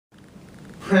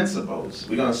principles.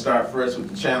 We're going to start first with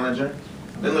the challenger.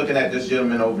 I've been looking at this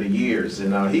gentleman over the years,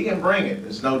 and he can bring it.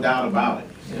 There's no doubt about it.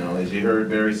 You know, as you heard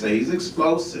Barry say, he's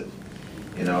explosive.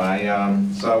 You know, I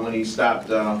saw when he stopped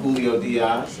Julio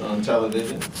Diaz on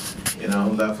television, you know,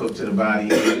 left hook to the body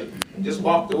and just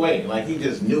walked away like he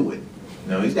just knew it.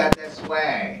 You know, he's got that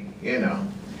swag, you know.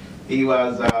 He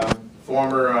was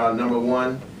former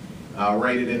 #1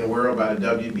 rated in the world by the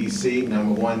WBC,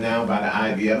 #1 now by the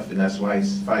IBF, and that's why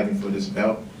he's fighting for this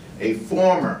belt. A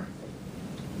former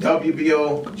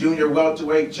WBO junior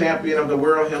welterweight champion of the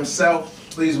world himself.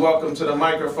 Please welcome to the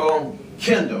microphone,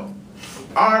 Kendall,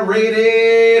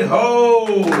 R-rated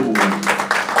Holt.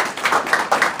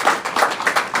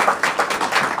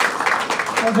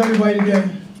 How's everybody today?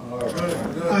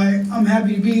 I'm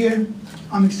happy to be here.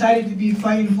 I'm excited to be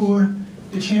fighting for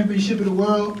the championship of the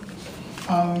world.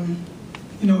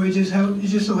 You know, it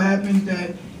just so happens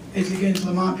that it's against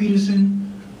Lamont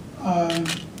Peterson.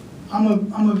 I'm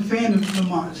a fan of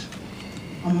Lamont's.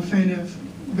 I'm a fan of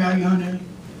Barry Hunter,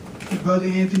 his brother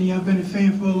Anthony. I've been a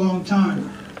fan for a long time.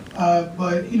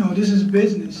 But you know, this is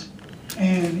business,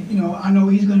 and you know, I know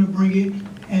he's going to bring it,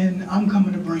 and I'm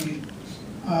coming to bring it.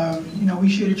 You know, we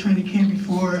shared a training camp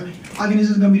before. I think this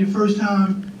is going to be the first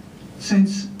time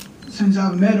since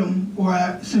I've met him, or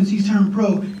since he's turned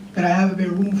pro, that I haven't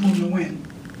been rooting for him to win.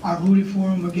 I rooted for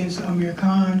him against Amir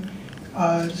Khan,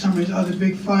 some of his other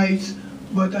big fights,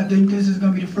 but I think this is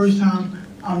going to be the first time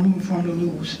I'm rooting for him to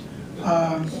lose.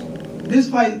 This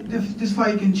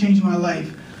fight can change my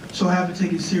life, so I have to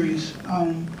take it serious.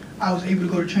 I was able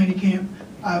to go to training camp.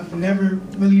 I've never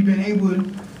really been able to,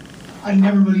 I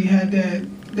never really had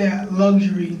that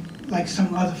luxury like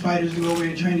some other fighters to go away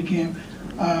to training camp.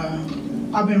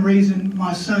 I've been raising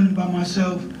my son by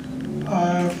myself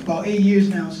for about 8 years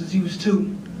now, since he was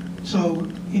 2. So,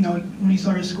 you know, when he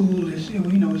started school, it's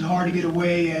hard to get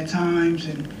away at times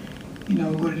and, you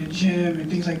know, go to the gym and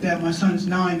things like that. My son's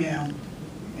 9 now.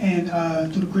 And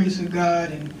through the grace of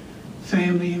God and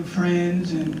family and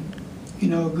friends and, you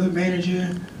know, a good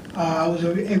manager, I was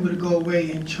able to go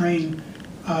away and train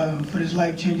for this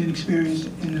life-changing experience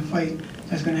in the fight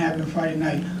that's going to happen Friday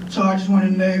night. So I just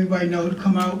want to let everybody know to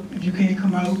come out. If you can't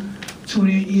come out, tune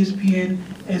in ESPN.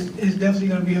 It's definitely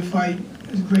going to be a fight.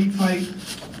 It's a great fight.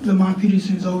 Lamont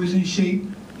Peterson's always in shape.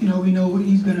 You know, we know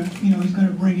he's going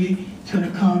to bring it. He's going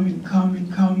to come and come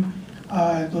and come.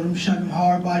 Throw them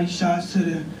hard body shots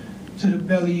to the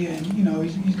belly, and you know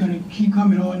he's going to keep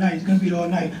coming all night. He's going to beat all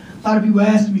night. A lot of people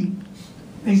ask me.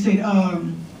 They say, you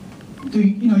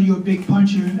know, you're a big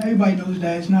puncher. Everybody knows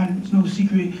that. It's no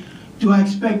secret. Do I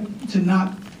expect to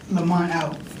knock Lamont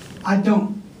out? I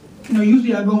don't. You know,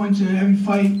 usually I go into every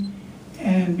fight,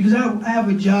 and because I have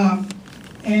a job,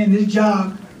 and this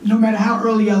job, no matter how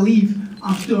early I leave,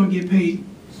 I'm still gonna get paid.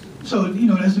 So, you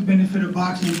know, that's the benefit of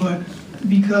boxing. But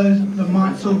because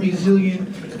Lamont's so resilient,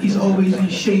 he's always in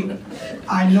shape,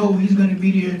 I know he's gonna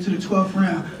be there to the 12th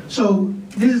round. So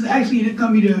this is actually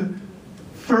gonna be the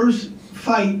first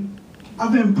fight.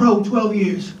 I've been pro 12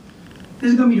 years.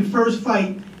 This is gonna be the first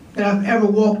fight that I've ever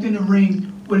walked in the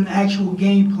ring with an actual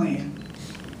game plan.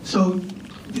 So,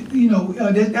 you know,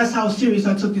 that's how serious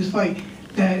I took this fight.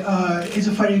 That it's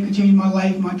a fight that could change my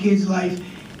life, my kid's life,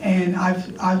 and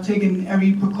I've taken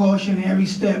every precaution and every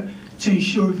step to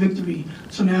ensure victory.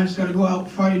 So now I just gotta go out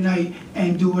Friday night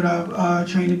and do what I've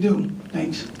trained to do.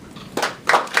 Thanks.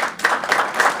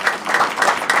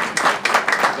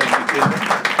 Thank you, Kendall.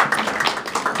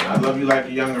 I love you like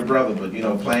a younger brother, but you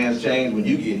know, plans change when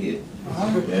you get hit.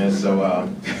 And so,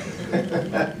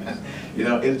 you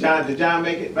know, did John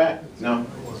make it back? No?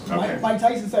 Okay. Mike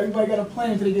Tyson said everybody got a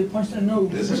plan until they get punched in the nose.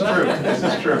 This is true. This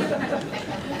is true.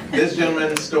 This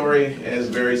gentleman's story, as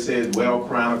Barry said, well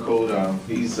chronicled.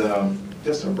 He's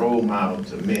just a role model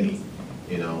to many.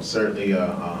 You know, certainly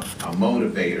a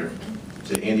motivator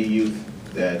to any youth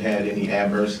that had any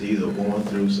adversities or going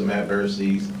through some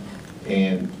adversities.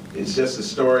 And it's just a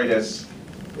story it's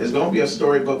going to be a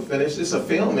storybook finish. It's a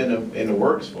film in the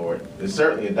works for it. It's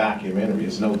certainly a documentary.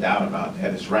 There's no doubt about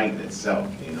that. It's writing itself.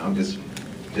 You know, I'm just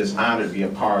honored to be a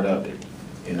part of it.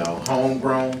 You know,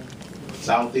 homegrown,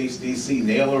 Southeast DC,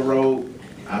 Naylor Road.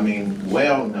 I mean,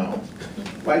 well known.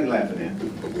 Why are you laughing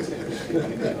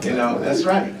at? You know, that's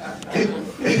right.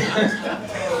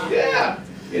 Yeah.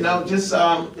 You know, just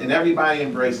and everybody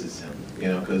embraces him. You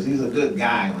know, because he's a good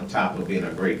guy on top of being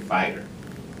a great fighter.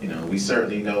 You know, we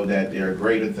certainly know that there are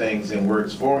greater things in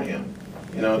works for him.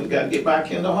 You know, he's got to get by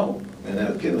Kendall Holt. And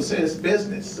as Kendall says,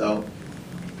 business. So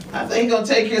I think he's going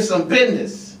to take care of some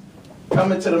business.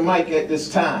 Coming to the mic at this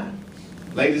time.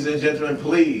 Ladies and gentlemen,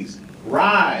 please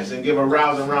rise and give a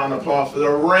rousing round of applause for the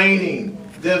reigning,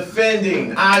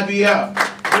 defending IBF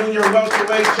junior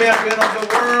welterweight champion of the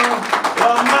world,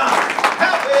 Lamont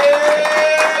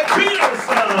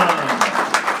Peterson.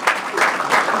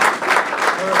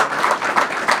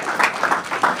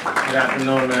 Good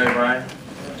afternoon, everybody.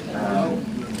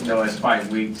 You know it's fight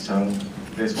week, so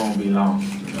this won't be long.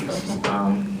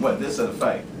 What, this is a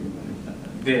fight?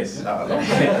 This.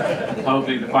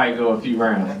 Hopefully the fight go a few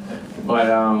rounds. But,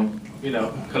 you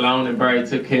know, Cologne and Barry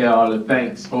took care of all the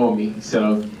thanks for me,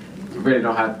 so I really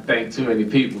don't have to thank too many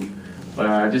people. But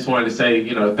I just wanted to say,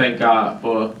 you know, thank God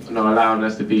for, you know, allowing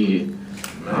us to be here.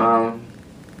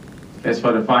 As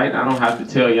for the fight, I don't have to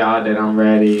tell y'all that I'm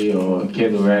ready or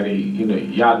Kendall ready. You know,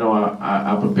 y'all know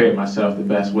I prepared myself the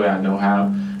best way I know how.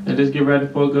 And just get ready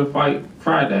for a good fight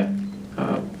Friday.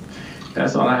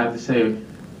 That's all I have to say.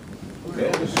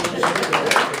 Okay. That's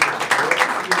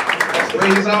the way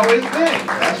he's always been.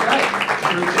 That's right.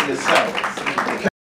 True to yourself.